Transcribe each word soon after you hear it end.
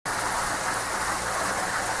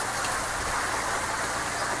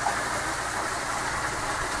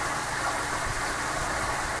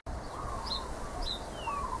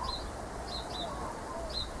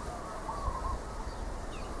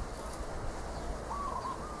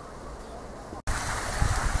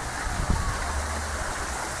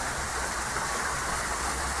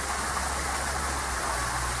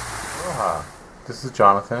This is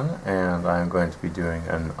Jonathan, and I'm going to be doing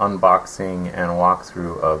an unboxing and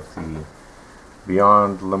walkthrough of the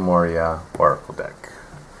Beyond Lemuria Oracle deck.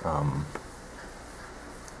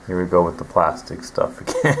 Here we go with the plastic stuff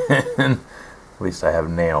again. At least I have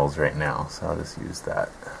nails right now, so I'll just use that.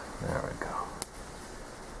 There we go.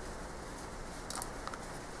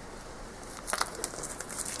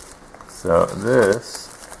 So this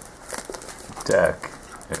deck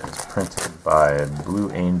is printed by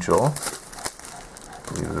Blue Angel.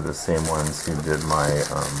 I believe they're the same ones who did my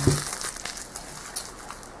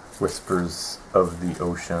Whispers of the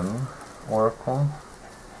Ocean Oracle.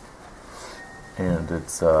 And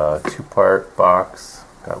it's a two-part box.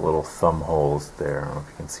 Got little thumb holes there. I don't know if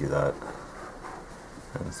you can see that.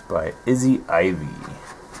 And it's by Izzy.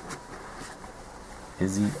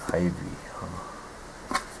 Izzy Ivy.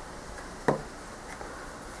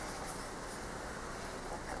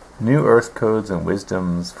 New Earth Codes and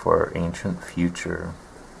Wisdoms for Ancient Future.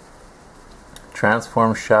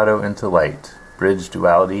 Transform shadow into light, bridge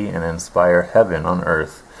duality, and inspire heaven on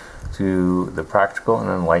earth to the practical and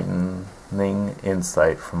enlightening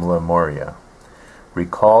insight from Lemuria.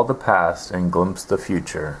 Recall the past and glimpse the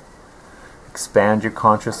future. Expand your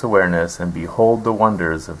conscious awareness and behold the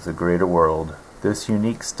wonders of the greater world. This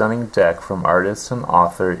unique, stunning deck from artist and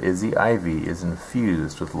author Izzy Ivy is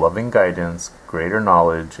infused with loving guidance, greater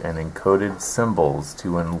knowledge, and encoded symbols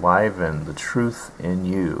to enliven the truth in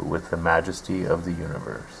you with the majesty of the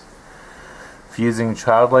universe. Fusing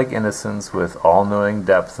childlike innocence with all-knowing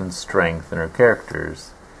depth and strength in her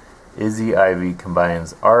characters, Izzy Ivy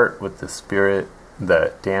combines art with the spirit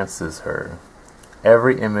that dances her.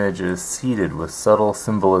 Every image is seeded with subtle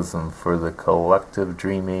symbolism for the collective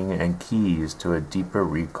dreaming and keys to a deeper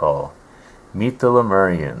recall. Meet the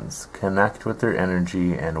Lemurians, connect with their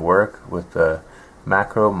energy, and work with the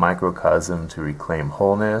macro-microcosm to reclaim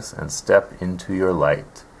wholeness and step into your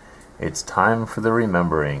light. It's time for the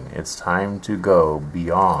remembering. It's time to go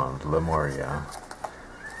beyond Lemuria.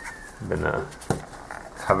 I've been an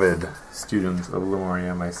avid student of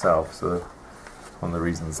Lemuria myself, so one of the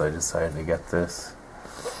reasons I decided to get this.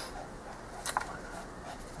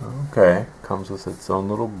 Okay, comes with its own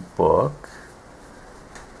little book.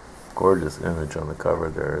 Gorgeous image on the cover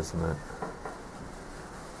there, isn't it?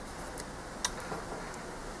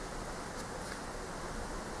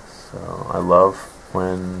 So I love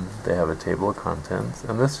when they have a table of contents,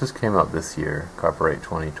 and this just came out this year, copyright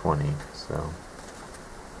 2020. So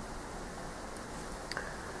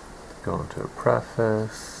go into a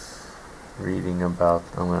preface. Reading about,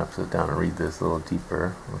 I'm going to have to sit down and read this a little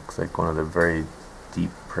deeper. Looks like one of the very deep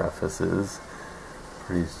prefaces.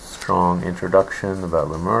 Pretty strong introduction about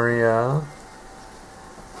Lemuria,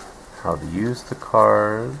 how to use the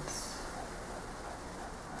cards.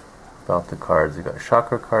 About the cards, you got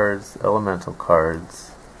chakra cards, elemental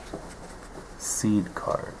cards, seed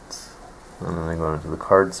cards. And then they go into the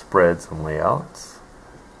card spreads and layouts.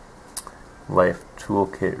 Life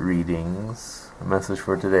toolkit readings. A message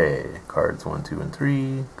for today. Cards 1, 2, and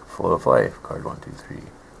 3. Flow of life. Card 1, 2, 3.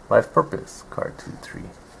 Life purpose. Card 2, 3.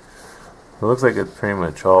 It looks like it's pretty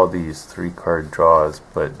much all these 3-card draws,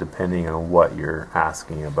 but depending on what you're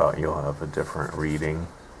asking about, you'll have a different reading.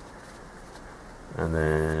 And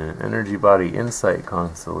then Energy Body Insight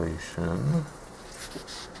Constellation.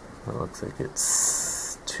 It looks like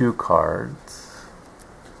it's 2 cards.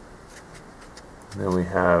 Then we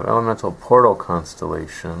have Elemental Portal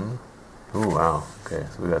Constellation. Ooh, wow. Okay,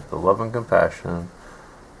 so we got the Love and Compassion,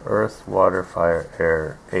 Earth, Water, Fire,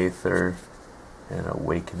 Air, Aether, and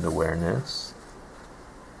Awakened Awareness.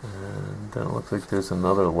 And then it looks like there's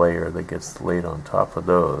another layer that gets laid on top of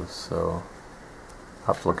those, so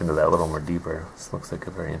I'll have to look into that a little more deeper. This looks like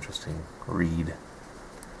a very interesting read.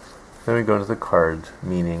 Then we go into the card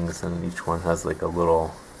meanings, and each one has like a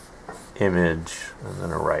little image and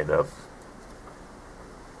then a write-up.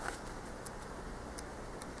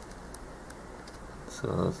 So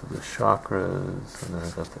those are the chakras, and then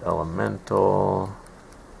I've got the elemental,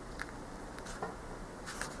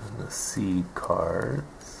 and the seed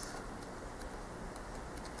cards.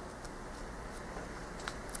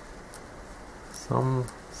 Some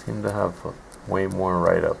seem to have way more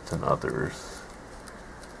write-up than others.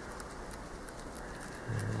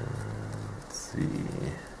 And let's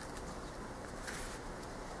see.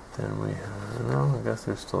 Then we have, no, I guess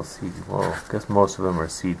there's still seed. Well, I guess most of them are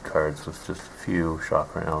seed cards with just a few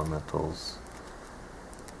chakra elementals.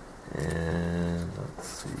 And let's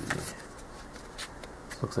see.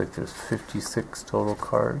 Looks like there's 56 total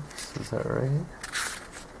cards. Is that right?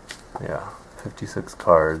 Yeah, 56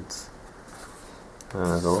 cards. And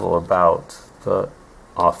there's a little about the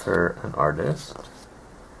author and artist.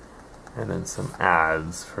 And then some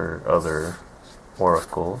ads for other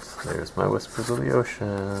oracles. There's my Whispers of the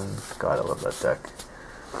Ocean. God, I love that deck.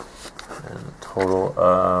 And a total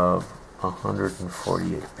of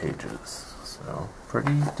 148 pages. So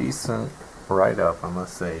pretty decent write-up, I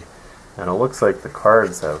must say. And it looks like the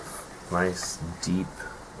cards have nice deep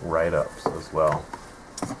write-ups as well.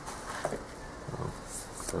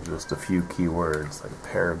 So just a few keywords, like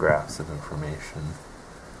paragraphs of information.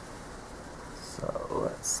 So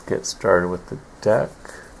let's get started with the deck.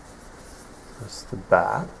 Just the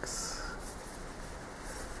backs.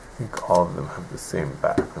 I think all of them have the same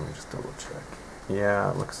back. Let me just double check.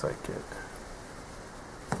 Yeah, it looks like it.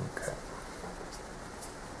 Okay.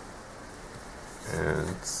 And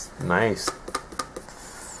it's nice,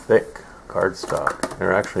 thick cardstock.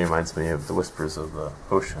 It actually reminds me of the Whispers of the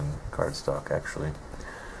Ocean cardstock, actually.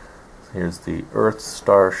 So here's the Earth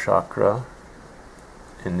Star Chakra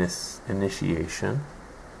Initiation.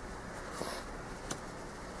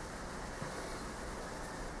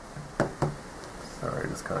 Sorry, I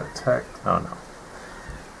just got a text. Oh no.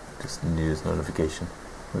 Just news notification.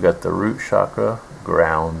 We got the Root Chakra,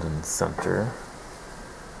 Ground, and Center.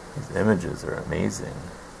 These images are amazing.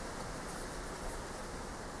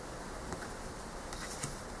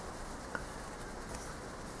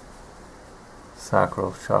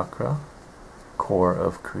 Sacral Chakra, Core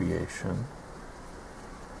of Creation.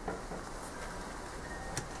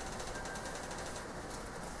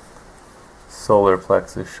 Solar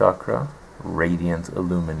Plexus Chakra, Radiant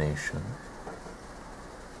Illumination.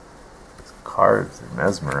 These cards are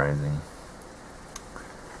mesmerizing.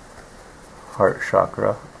 Heart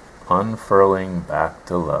Chakra, Unfurling Back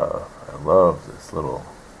to Love. I love this little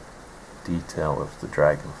detail of the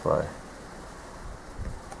dragonfly.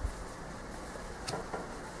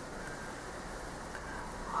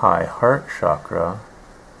 High Heart Chakra,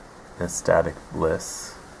 Ecstatic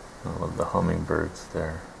Bliss. I love the hummingbirds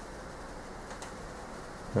there.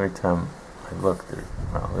 Every time I look,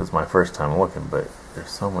 well, this is my first time looking, but there's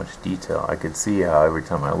so much detail. I could see how every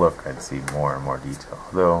time I look, I'd see more and more detail.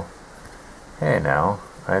 Though, hey now,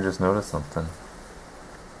 I just noticed something.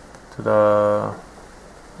 Ta-da!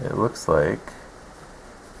 It looks like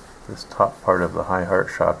this top part of the high heart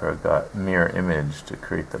chakra got mirror image to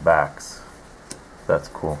create the backs. That's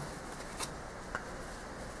cool.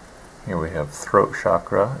 Here we have throat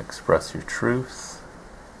chakra, express your truth.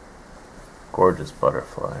 Gorgeous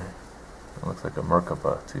butterfly. It looks like a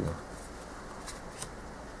Merkaba too.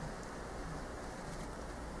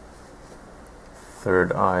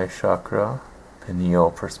 Third eye chakra,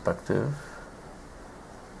 pineal perspective.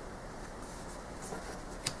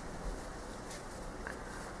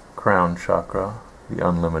 Crown chakra, the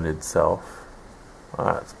unlimited self.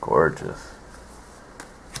 Wow, that's gorgeous.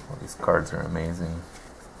 All these cards are amazing.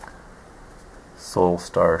 Soul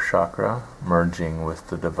star chakra, merging with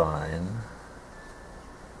the divine.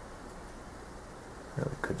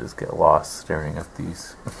 Really could just get lost staring at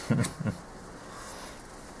these.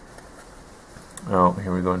 Oh,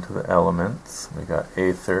 here we go into the elements. We got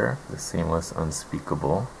Aether, the seamless,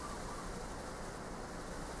 unspeakable.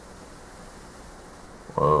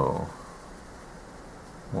 Whoa.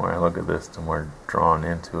 The more I look at this, the more drawn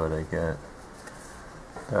into it I get.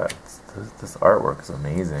 This artwork is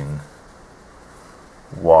amazing.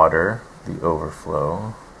 Water, the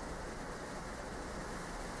overflow.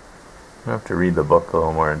 I have to read the book a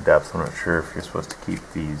little more in depth. I'm not sure if you're supposed to keep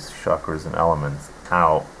these chakras and elements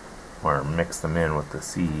out or mix them in with the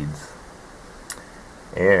seeds.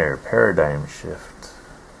 Air, paradigm shift.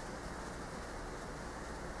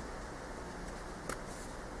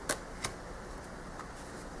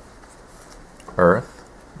 Earth,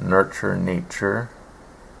 nurture nature.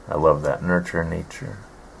 I love that, nurture nature.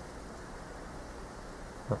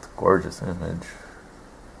 That's a gorgeous image.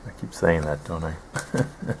 I keep saying that, don't I?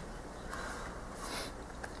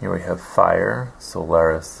 Here we have fire,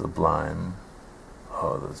 Solaris Sublime.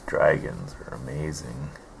 Oh, those dragons are amazing.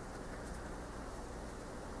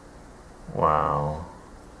 Wow.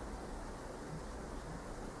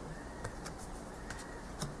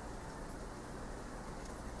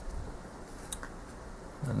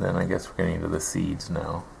 And then I guess we're getting into the seeds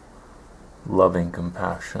now. Loving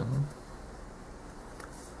compassion.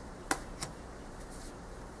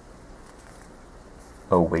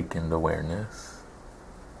 Awakened awareness.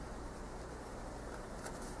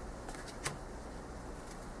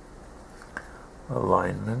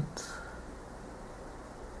 Alignment.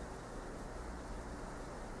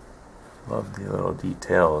 Love the little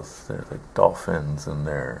details. There's like dolphins in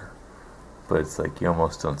there, but it's like you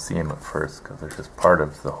almost don't see them at first because they're just part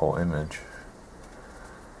of the whole image.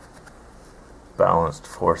 Balanced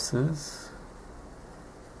forces.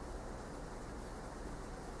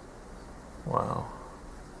 Wow.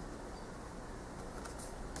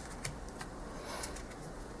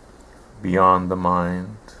 Beyond the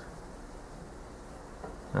mind.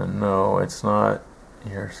 And no, it's not,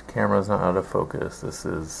 your camera's not out of focus. This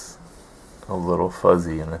is a little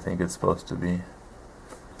fuzzy, and I think it's supposed to be.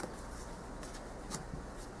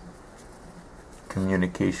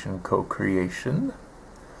 Communication, co-creation.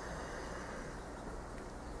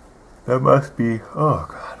 That must be, oh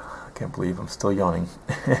god, I can't believe I'm still yawning.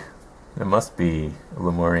 It must be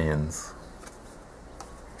Lemurians.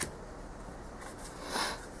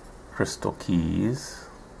 Crystal keys.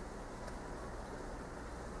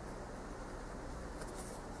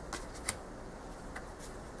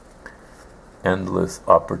 Endless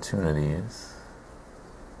opportunities.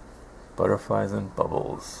 Butterflies and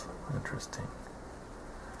bubbles. Interesting.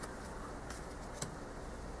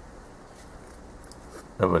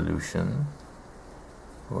 Evolution.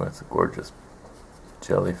 Oh, that's a gorgeous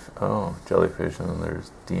jellyfish, and then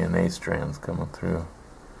there's DNA strands coming through.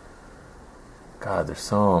 God, there's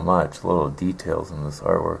so much little details in this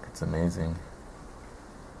artwork. It's amazing.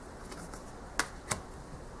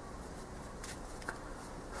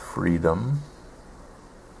 Freedom.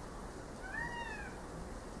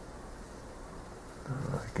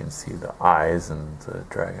 You can see the eyes and the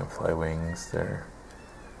dragonfly wings there.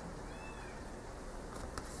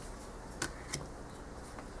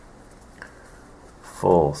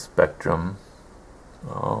 Full spectrum.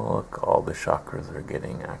 Oh, look, all the chakras are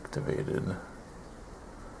getting activated.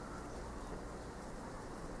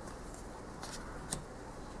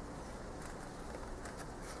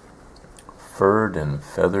 Furred and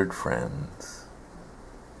feathered friends.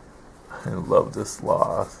 I love this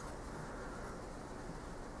sloth.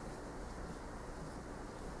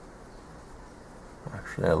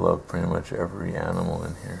 Actually, I love pretty much every animal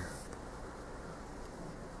in here.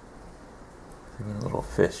 Even a little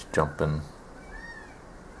fish jumping.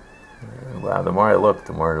 Wow, the more I look,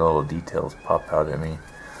 the more little details pop out at me.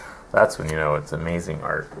 That's when you know it's amazing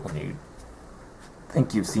art. When you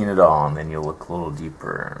think you've seen it all, and then you look a little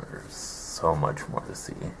deeper, and there's so much more to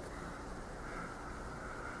see.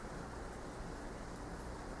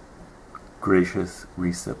 Gracious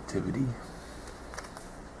receptivity.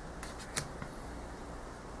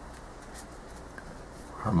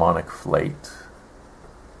 Harmonic flight.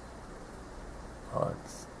 Oh,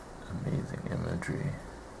 it's amazing imagery.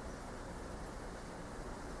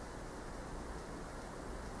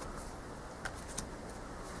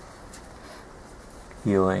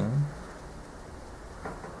 Healing.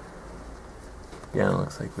 Again, it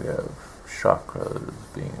looks like we have chakras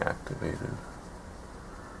being activated.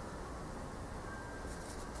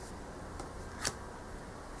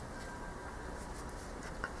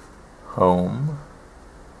 Home.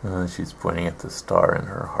 She's pointing at the star in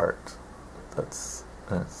her heart. That's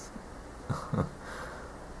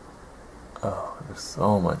oh, there's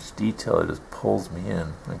so much detail, it just pulls me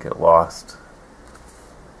in. I get lost.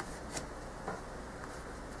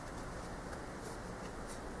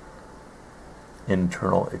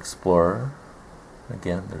 Internal explorer.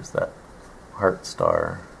 Again, there's that heart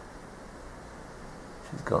star.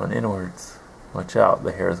 She's going inwards. Watch out,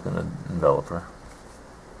 the hair is going to envelop her.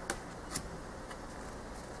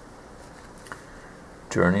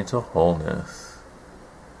 Journey to wholeness.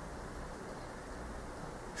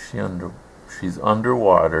 She's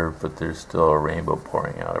underwater, but there's still a rainbow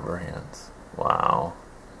pouring out of her hands. Wow.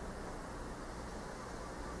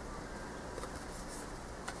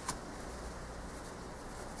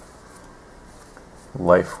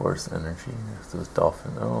 Life force energy. There's those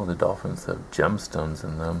dolphins. Oh, the dolphins have gemstones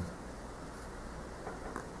in them.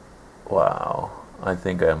 Wow. I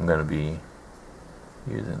think I'm going to be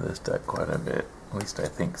using this deck quite a bit. At least I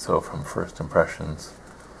think so from first impressions.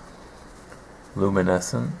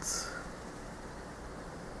 Luminescence.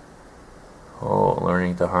 Oh,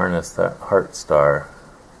 learning to harness that heart star.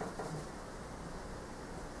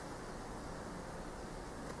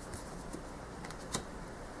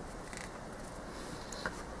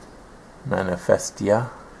 Manifestia.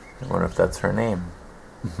 I wonder if that's her name.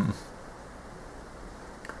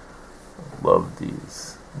 Love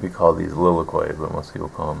these. We call these lilacoid, but most people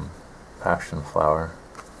call them passion flower.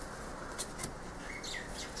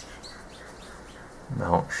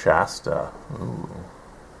 Mount Shasta. Ooh.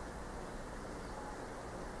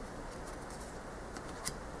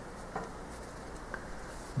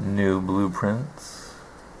 New blueprints.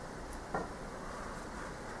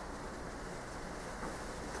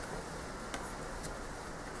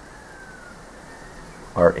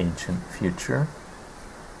 Our ancient future.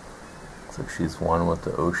 Looks like she's one with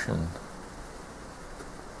the ocean.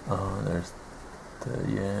 Oh, there's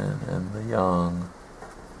the yin and the yang.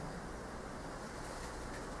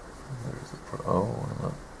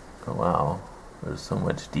 Oh, oh wow. There's so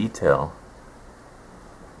much detail.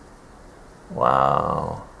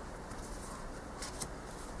 Wow.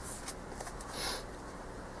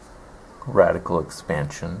 Radical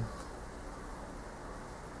expansion.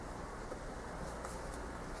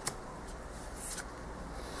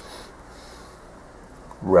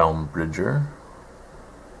 Realm Bridger.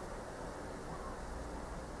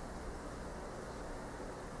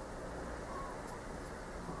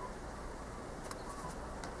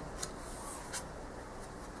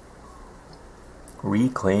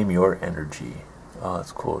 Reclaim your energy. Oh,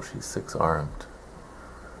 that's cool. She's 6-armed.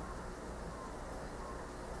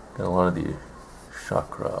 Got a lot of the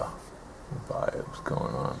chakra vibes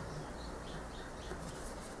going on.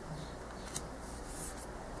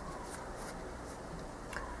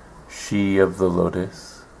 She of the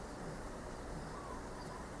Lotus.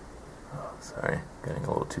 Oh, sorry, getting a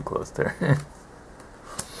little too close there.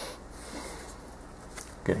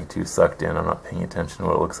 Getting too sucked in. I'm not paying attention to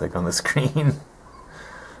what it looks like on the screen.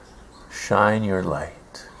 Shine your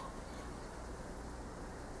light.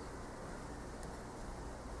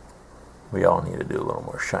 We all need to do a little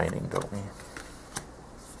more shining, don't we?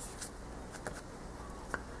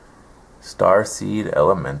 Starseed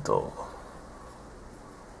Elemental.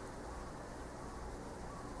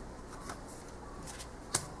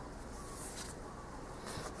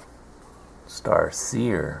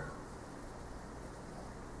 Starseer.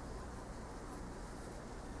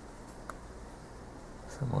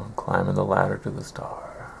 Someone climbing the ladder to the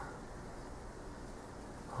star.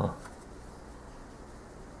 Huh.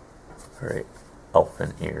 Very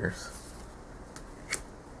elfin ears.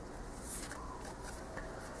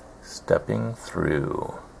 Stepping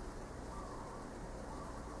through.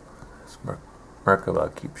 This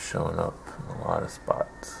Merkaba keeps showing up in a lot of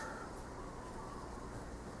spots.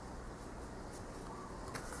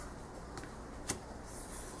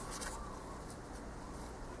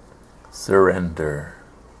 Surrender.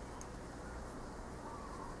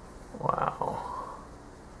 Wow.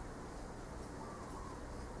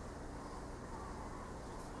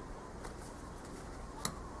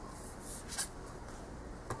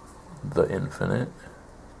 The infinite.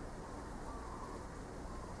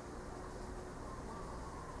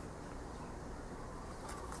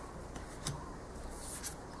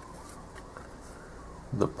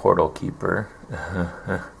 The portal keeper.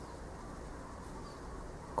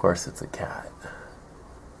 Of course it's a cat.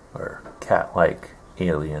 Or cat-like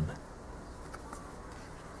alien.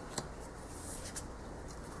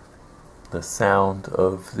 The sound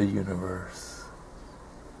of the universe.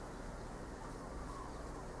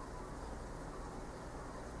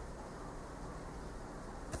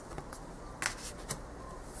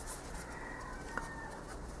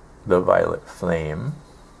 The violet flame.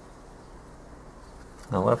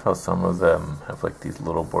 I love how some of them have like these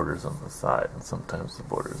little borders on the side, and sometimes the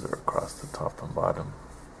borders are across the top and bottom.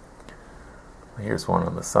 Here's one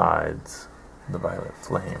on the sides, the violet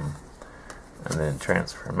flame, and then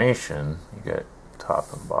transformation, you get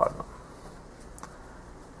top and bottom.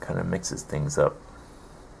 Kind of mixes things up,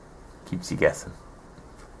 keeps you guessing.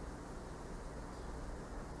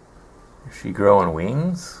 Is she growing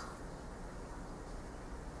wings?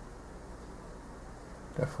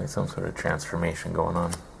 Definitely some sort of transformation going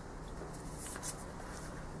on.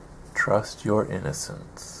 Trust your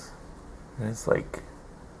innocence. And it's like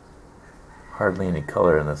hardly any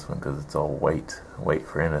color in this one because it's all white. White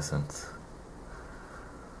for innocence.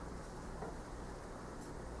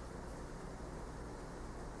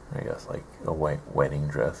 I guess like a white wedding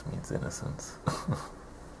dress means innocence.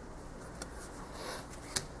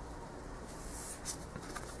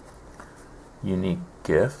 Unique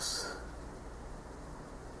gifts.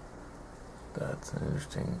 That's an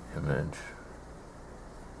interesting image.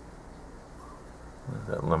 What is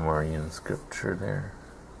that Lemurian scripture there?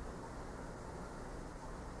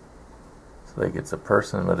 It's like it's a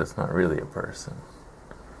person, but it's not really a person.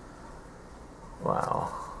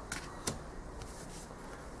 Wow.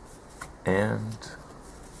 And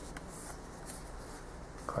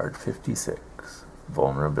card 56,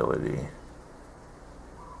 vulnerability.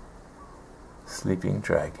 Sleeping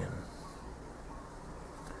dragon.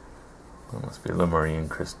 That must be Lemurian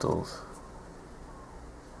crystals.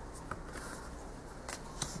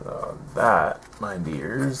 So that, my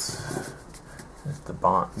dears, is the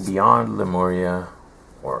Beyond Lemuria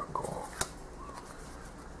Oracle.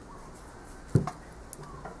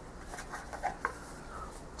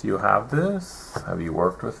 Do you have this? Have you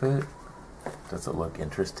worked with it? Does it look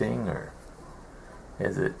interesting, or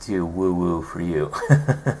is it too woo-woo for you?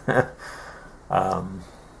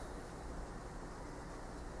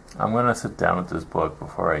 I'm gonna sit down with this book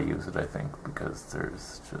before I use it, I think, because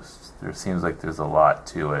there seems like there's a lot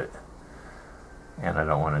to it, and I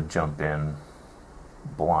don't want to jump in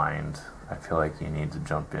blind. I feel like you need to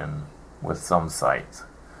jump in with some sight,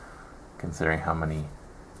 considering how many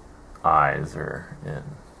eyes are in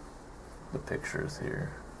the pictures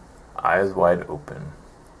here. Eyes wide open.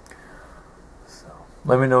 So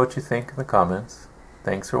let me know what you think in the comments.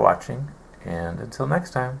 Thanks for watching, and until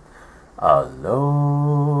next time,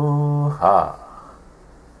 aloha.